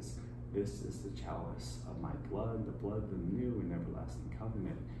says, this is the chalice of my blood, the blood of the new and everlasting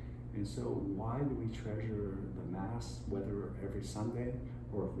covenant. And so why do we treasure the Mass, whether every Sunday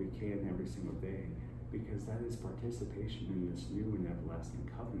or if we can every single day? Because that is participation in this new and everlasting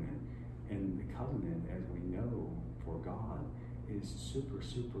covenant. And the covenant, as we know, for God, is super,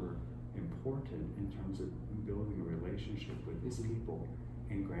 super important in terms of building a relationship with his people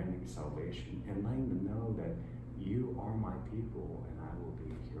and granting salvation and letting them know that you are my people and I will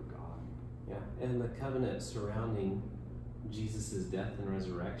be your God. Yeah, and the covenant surrounding Jesus' death and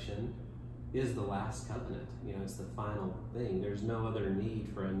resurrection is the last covenant. It's the final thing. There's no other need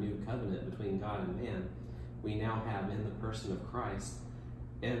for a new covenant between God and man. We now have, in the person of Christ,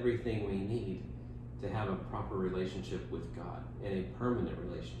 everything we need to have a proper relationship with God and a permanent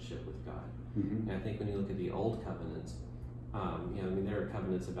relationship with God. And I think when you look at the Old Covenant, there are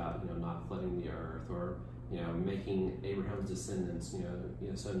covenants about, not flooding the earth, or making Abraham's descendants,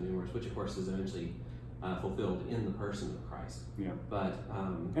 so numerous, which of course is eventually fulfilled in the person of Christ. Yeah. But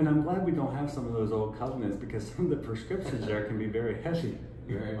and I'm glad we don't have some of those old covenants, because some of the prescriptions there can be very heavy.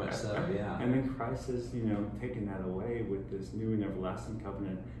 Very much so, yeah. And then Christ has, taken that away with this new and everlasting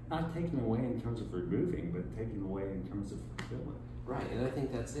covenant, not taken away in terms of removing, but taken away in terms of fulfilling. Right, and I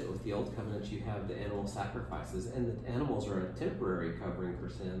think that's it. With the Old Covenant, you have the animal sacrifices, and the animals are a temporary covering for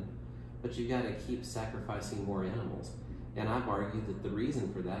sin, but you've got to keep sacrificing more animals. And I've argued that the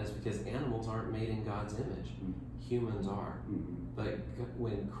reason for that is because animals aren't made in God's image. Humans are. But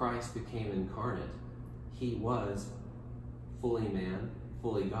when Christ became incarnate, he was fully man,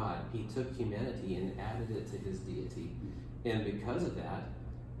 fully God. He took humanity and added it to his deity. And because of that,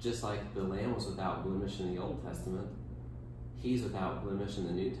 just like the lamb was without blemish in the Old Testament, he's without blemish in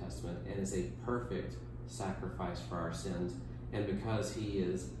the New Testament and is a perfect sacrifice for our sins. And because he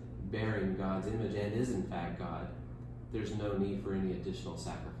is bearing God's image and is in fact God, there's no need for any additional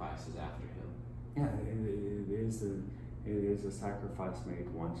sacrifices after him. Yeah, it is a sacrifice made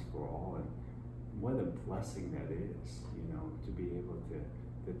once for all, and what a blessing that is, to be able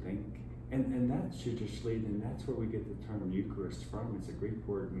to think. And that should just lead, and that's where we get the term Eucharist from. It's a Greek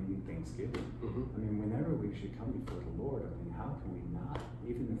word meaning thanksgiving. Whenever we should come before the Lord, how can we not?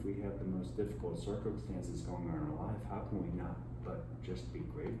 Even if we have the most difficult circumstances going on in our life, how can we not but just be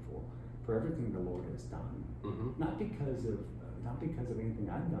grateful for everything the Lord has done? Not because of anything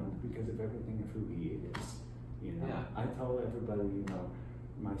I've done, but because of everything of who he is. Yeah. I tell everybody,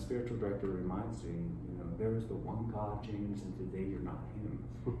 my spiritual director reminds me, there is the one God, James, and today you're not him.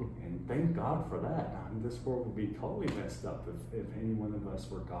 And thank God for that. This world would be totally messed up if any one of us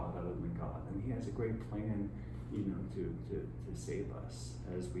were God other than God. And he has a great plan to save us.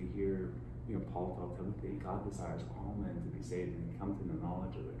 As we hear, Paul tell Timothy, God desires all men to be saved and come to the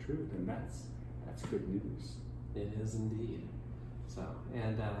knowledge of the truth, and that's good news. It is indeed. So,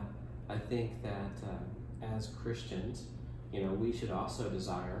 and I think that as Christians, we should also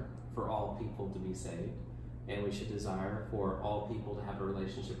desire for all people to be saved, and we should desire for all people to have a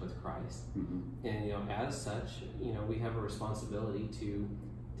relationship with Christ. Mm-hmm. And as such, we have a responsibility to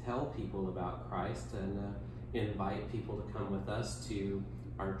tell people about Christ and invite people to come with us to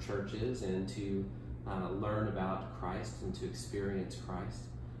our churches and to learn about Christ and to experience Christ.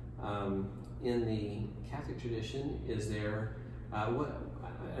 In the Catholic tradition, is there of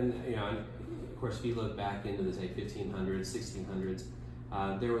course, if you look back into the 1500s, 1600s,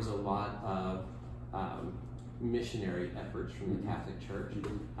 there was a lot of missionary efforts from the Catholic Church.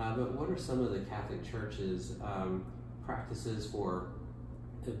 But what are some of the Catholic Church's practices for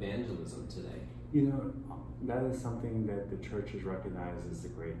evangelism today? That is something that the church has recognized as a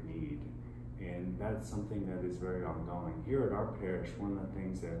great need, and that's something that is very ongoing. Here at our parish, one of the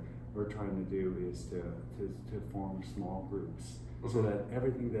things that we're trying to do is to form small groups, so that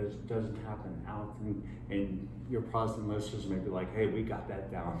everything that doesn't happen out, and your Protestant listeners may be like, hey, we got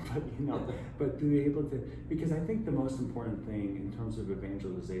that down, but to be able to, because I think the most important thing in terms of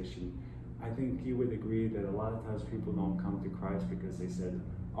evangelization, I think you would agree that a lot of times people don't come to Christ because they said,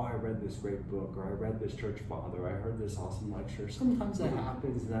 oh, I read this great book, or I read this church father, I heard this awesome lecture. Sometimes that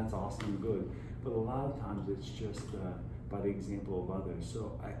happens, and that's awesome and good, but a lot of times it's just by the example of others.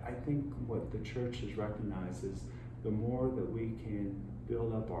 So I think what the church has recognized is the more that we can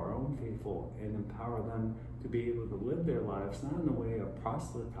build up our own faithful and empower them to be able to live their lives, not in the way of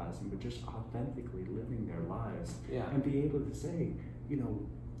proselytizing, but just authentically living their lives, and be able to say,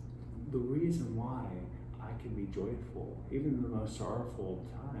 the reason why I can be joyful, even in the most sorrowful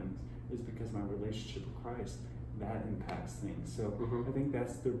times, is because my relationship with Christ, that impacts things. So I think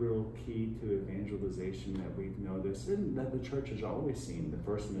that's the real key to evangelization that we've noticed, and that the church has always seen. The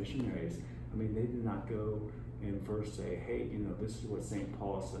first missionaries, they did not go and first say, hey, this is what St.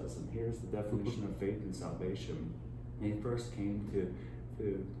 Paul says, and here's the definition of faith and salvation. They first came to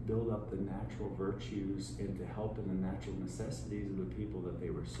build up the natural virtues and to help in the natural necessities of the people that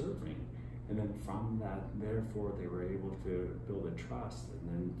they were serving. And then from that, therefore, they were able to build a trust and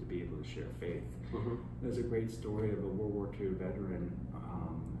then to be able to share faith. There's a great story of a World War II veteran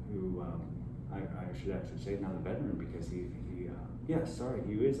who, I should actually say not a veteran because he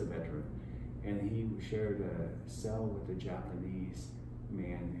is a veteran. And he shared a cell with a Japanese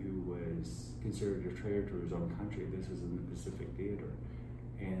man who was considered a traitor to his own country. This was in the Pacific Theater.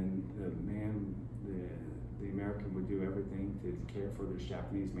 And the American would do everything to care for this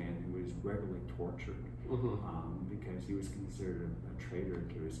Japanese man who was regularly tortured because he was considered a traitor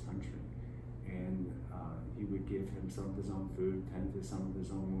to his country. And he would give him some of his own food, tend to some of his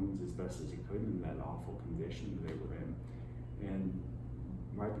own wounds as best as he could in that awful condition that they were in. And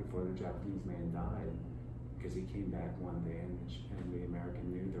right before the Japanese man died, because he came back one day and the American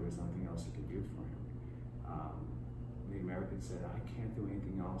knew there was nothing else he could do for him. The American said, I can't do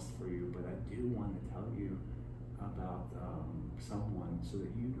anything else for you, but I do want to tell you about someone so that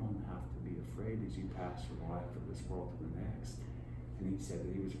you don't have to be afraid as you pass from the life of this world to the next. And he said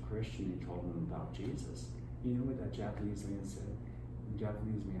that he was a Christian. He told them about Jesus. You know what that Japanese man said? The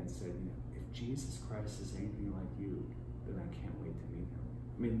Japanese man said, if Jesus Christ is anything like you, then I can't wait to meet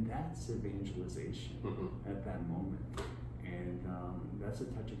him. That's evangelization at that moment. And that's a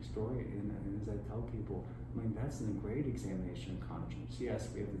touching story. And as I tell people, that's a great examination of conscience. Yes,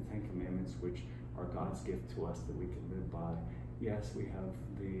 we have the Ten Commandments, which are God's gift to us that we can live by. Yes, we have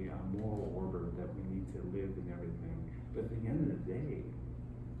the moral order that we need to live in everything. But at the end of the day,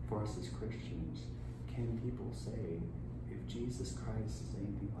 for us as Christians, can people say, if Jesus Christ is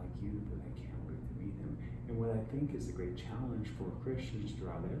anything like you, then I can't wait to meet him? And what I think is a great challenge for Christians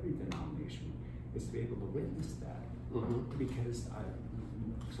throughout every denomination is to be able to witness that. Because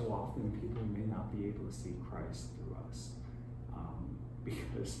so often people may not be able to see Christ through us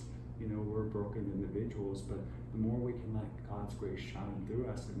because we're broken individuals, but the more we can let God's grace shine through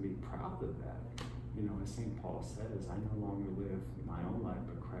us and be proud of that, as St. Paul says, I no longer live my own life,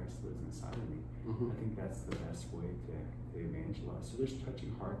 but Christ lives inside of me. I think that's the best way to evangelize. So there's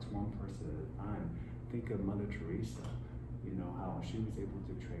touching hearts one person at a time. Think of Mother Teresa, how she was able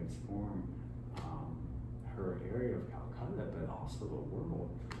to transform her area of Calcutta, but also the world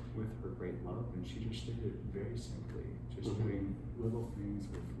with her great love. And she just did it very simply, just doing little things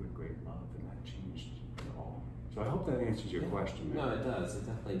with great love, and that changed it all. So I hope that answers your question. No, it does. It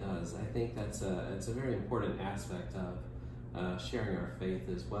definitely does. I think it's a very important aspect of sharing our faith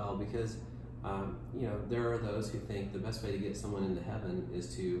as well, because there are those who think the best way to get someone into heaven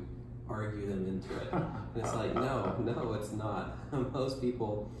is to argue them into it. And it's like, no, it's not. Most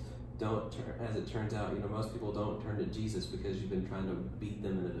people don't, as it turns out, most people don't turn to Jesus because you've been trying to beat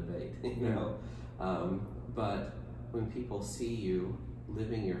them in a debate, but when people see you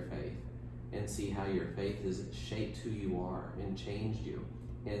living your faith and see how your faith has shaped who you are and changed you,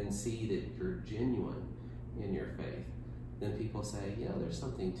 and see that you're genuine in your faith, then people say, there's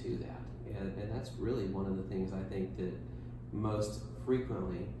something to that. And that's really one of the things I think that most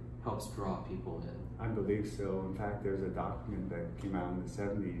frequently helps draw people in. I believe so. In fact, there's a document that came out in the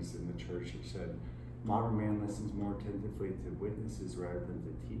 70s in the church that said, modern man listens more attentively to witnesses rather than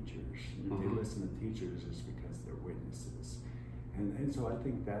to teachers. And if they listen to teachers, it's because they're witnesses. And so I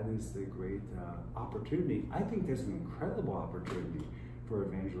think that is the great opportunity. I think there's an incredible opportunity for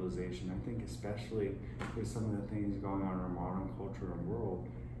evangelization. I think especially with some of the things going on in our modern culture and world,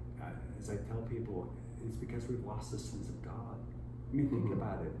 as I tell people, it's because we've lost the sense of God. I mean, think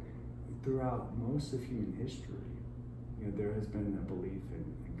about it. Throughout most of human history, there has been a belief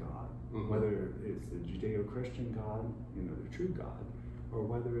in God. Whether it's the Judeo-Christian God, the true God, or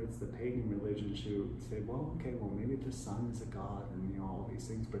whether it's the pagan religions who say, maybe the sun is a god, and all these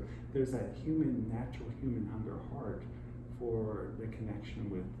things. But there's that natural human hunger heart for the connection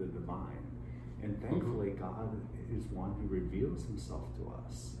with the divine. And thankfully, God is one who reveals himself to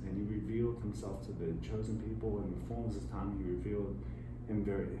us. And he revealed himself to the chosen people in the fullness of time. He revealed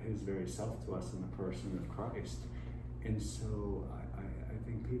his very self to us in the person of Christ. And so I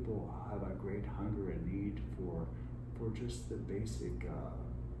think people have a great hunger and need for just the basic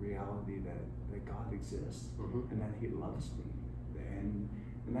reality that God exists and that he loves me. And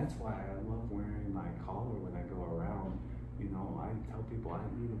that's why I love wearing my collar when I go around. I tell people I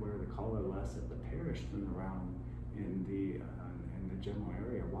need to wear the collar less at the parish than around in the general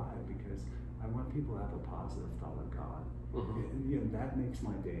area. Why? Because I want people to have a positive thought of God. That makes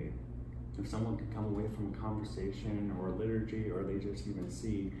my day. If someone can come away from a conversation or a liturgy, or they just even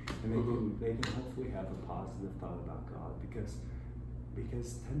see, and they can hopefully have a positive thought about God, because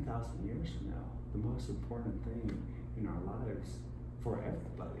 10,000 years from now, the most important thing in our lives for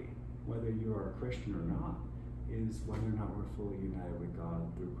everybody, whether you are a Christian or not, is whether or not we're fully united with God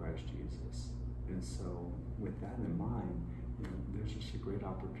through Christ Jesus. And so with that in mind, there's just a great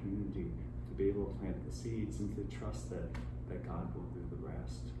opportunity to be able to plant the seeds and to trust that God will do the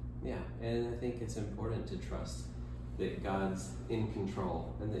rest. Yeah, and I think it's important to trust that God's in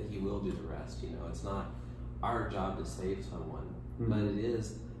control and that he will do the rest. It's not our job to save someone, but it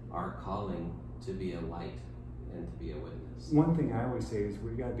is our calling to be a light and to be a witness. One thing I always say is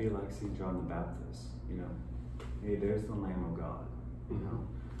we got to be like St. John the Baptist, Hey, there's the Lamb of God,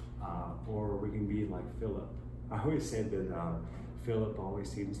 or we can be like Philip. I always said that Philip always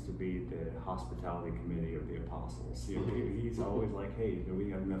seems to be the hospitality committee of the apostles. He's always like, hey, do we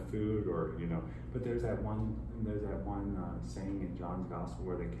have enough food, or But there's that one saying in John's Gospel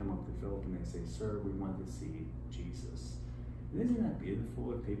where they come up to Philip and they say, "Sir, we want to see Jesus." And isn't that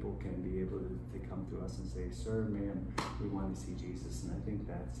beautiful if people can be able to come to us and say, "Sir, man, we want to see Jesus"? And I think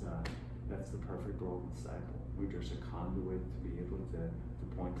that's the perfect role of disciple. We're just a conduit to be able to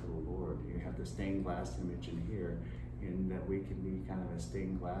point to the Lord. You have the stained glass image in here, and that we can be kind of a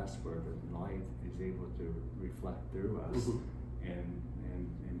stained glass where the light is able to reflect through us, and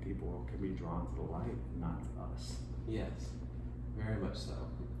people can be drawn to the light, not to us. Yes, very much so.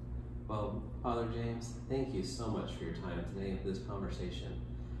 Well, Father James, thank you so much for your time today for this conversation.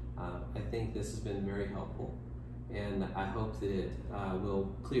 I think this has been very helpful, and I hope that it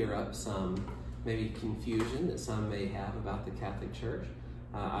will clear up some maybe confusion that some may have about the Catholic Church.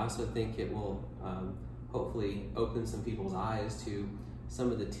 I also think it will hopefully open some people's eyes to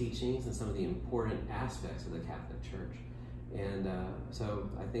some of the teachings and some of the important aspects of the Catholic Church. And so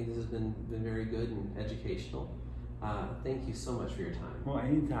I think this has been very good and educational. Thank you so much for your time. Well,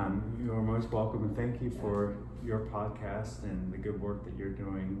 anytime. You are most welcome, and thank you for your podcast and the good work that you're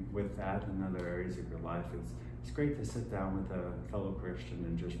doing with that and other areas of your life. It's great to sit down with a fellow Christian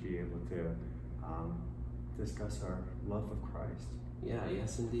and just be able to discuss our love of Christ. Yeah,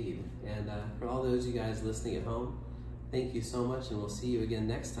 yes indeed. And for all those of you guys listening at home, thank you so much, and we'll see you again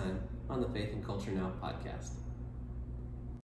next time on the Faith and Culture Now podcast.